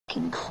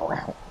fucking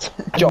kraut.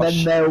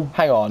 Josh,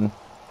 hang on.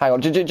 Hang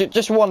on,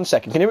 just 1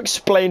 second. Can you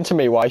explain to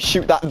me why I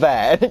shoot that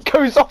there and it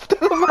goes off to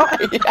the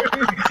right?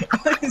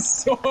 I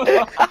saw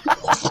that.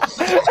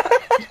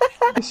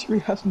 This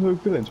really has no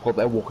villains while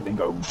they're walking and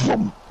go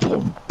boom,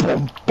 boom,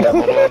 boom,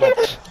 boom.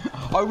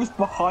 I was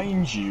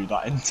behind you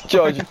that entire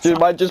George, time. do you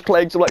mind just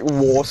playing some like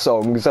war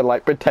songs and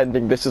like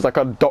pretending this is like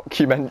a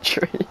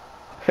documentary?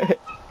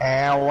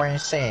 Here we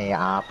see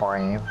our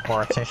brave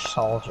British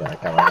soldier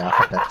going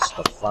up against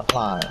the front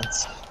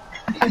lines.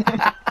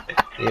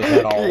 He's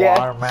an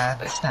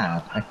one-man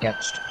stand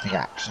against the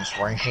Axis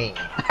regime.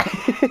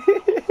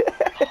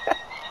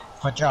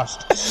 For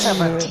just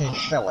 70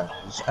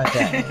 shillings a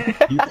day,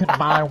 you can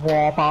buy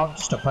war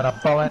bonds to put a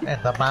bullet in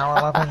the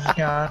barrel of his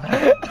gun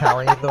and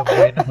carry the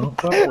win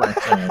for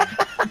Britain.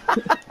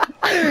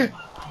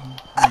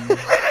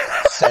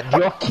 Send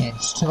your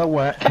kids to the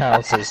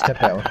workhouses to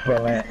build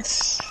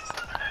bullets.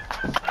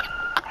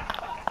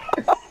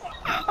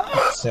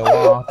 So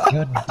our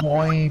good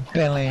boy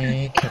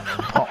Billy can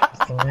pop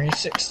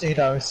 360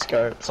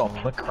 no-scopes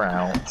on the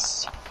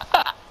crowds.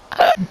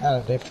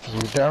 And if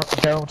you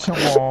don't go to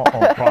war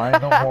or buy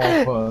the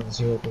war funds,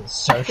 you'll be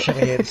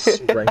socially and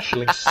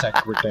racially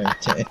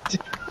segregated.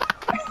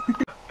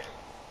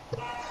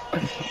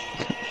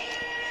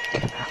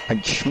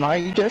 Ein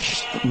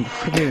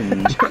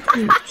Schneiderfriend.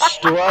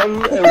 Strahl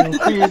and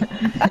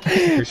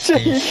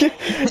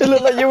It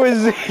looked like you were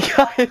Zeke.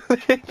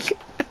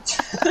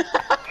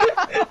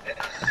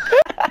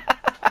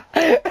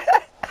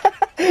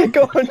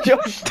 Go on,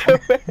 Josh, do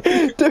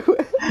it. Do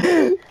it.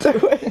 Do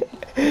it.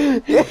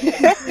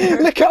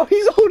 Look how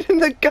he's holding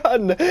the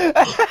gun.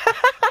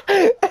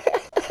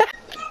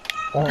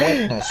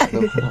 Witness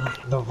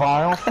the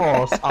vile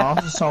force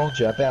armed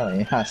soldier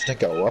Billy has to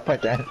go up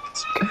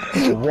against.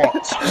 What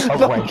a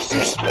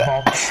racist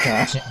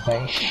monster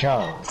they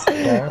show.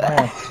 No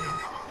mercy.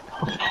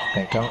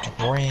 They don't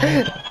breathe,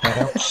 they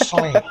don't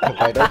sleep,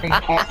 they don't need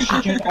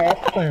oxygen or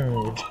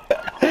food.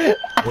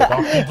 We're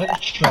not even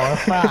sure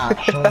if they're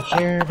actually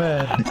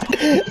human.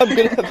 I'm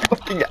gonna have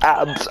fucking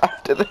abs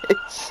after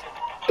this.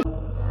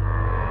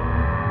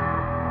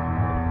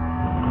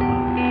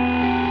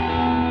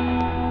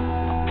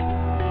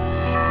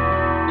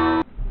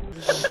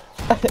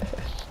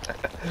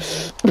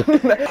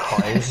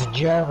 He's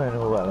German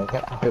running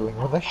at Billy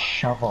with a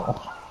shovel.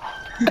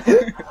 What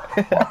the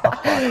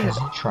fuck is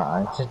he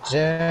trying to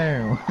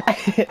do?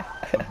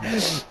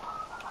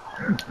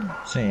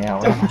 See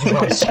how he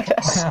just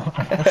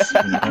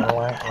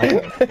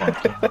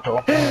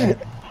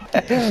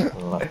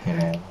Look at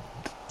him.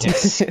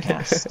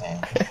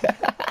 Disgusting.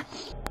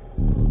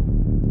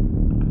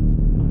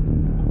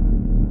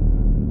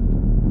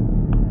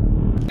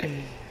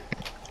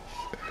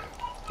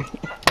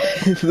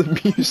 The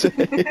music.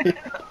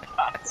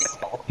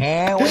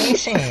 Here we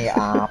see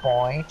our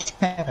boy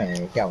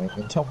Timmy going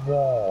into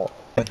war.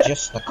 For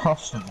just the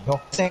cost of your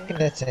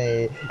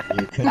dignity,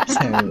 you can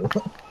too.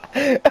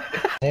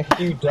 If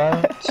you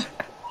don't,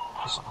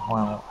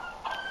 well,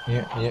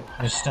 you're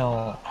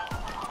still...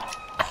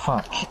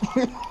 Fuck.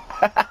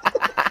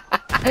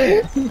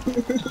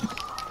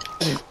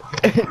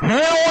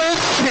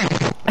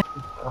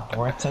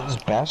 Britain's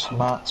best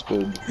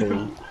marksman,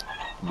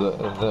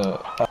 the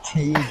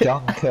tea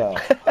dunker,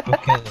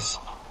 because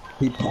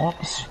he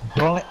pops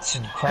bullets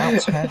in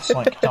crowds' heads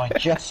like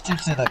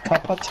digestives in a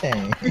cup of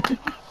tea.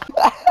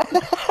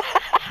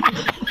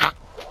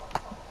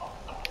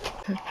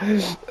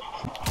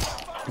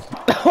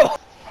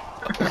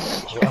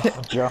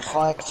 Just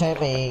like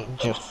Timmy,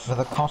 just for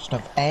the cost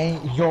of A,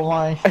 your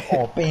life,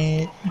 or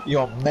B,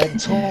 your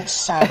mental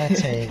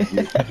sanity,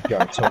 you can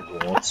go to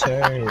war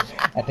too.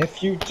 And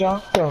if you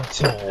don't go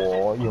to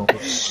war, you'll be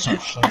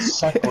socially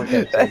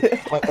segregated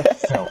like the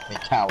filthy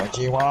coward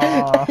you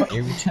are.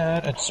 You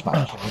turn and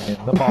smash him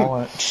in the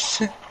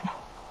bollocks.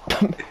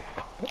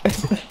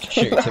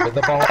 Shoot him in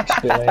the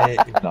bollocks, Billy.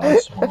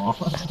 Nice one.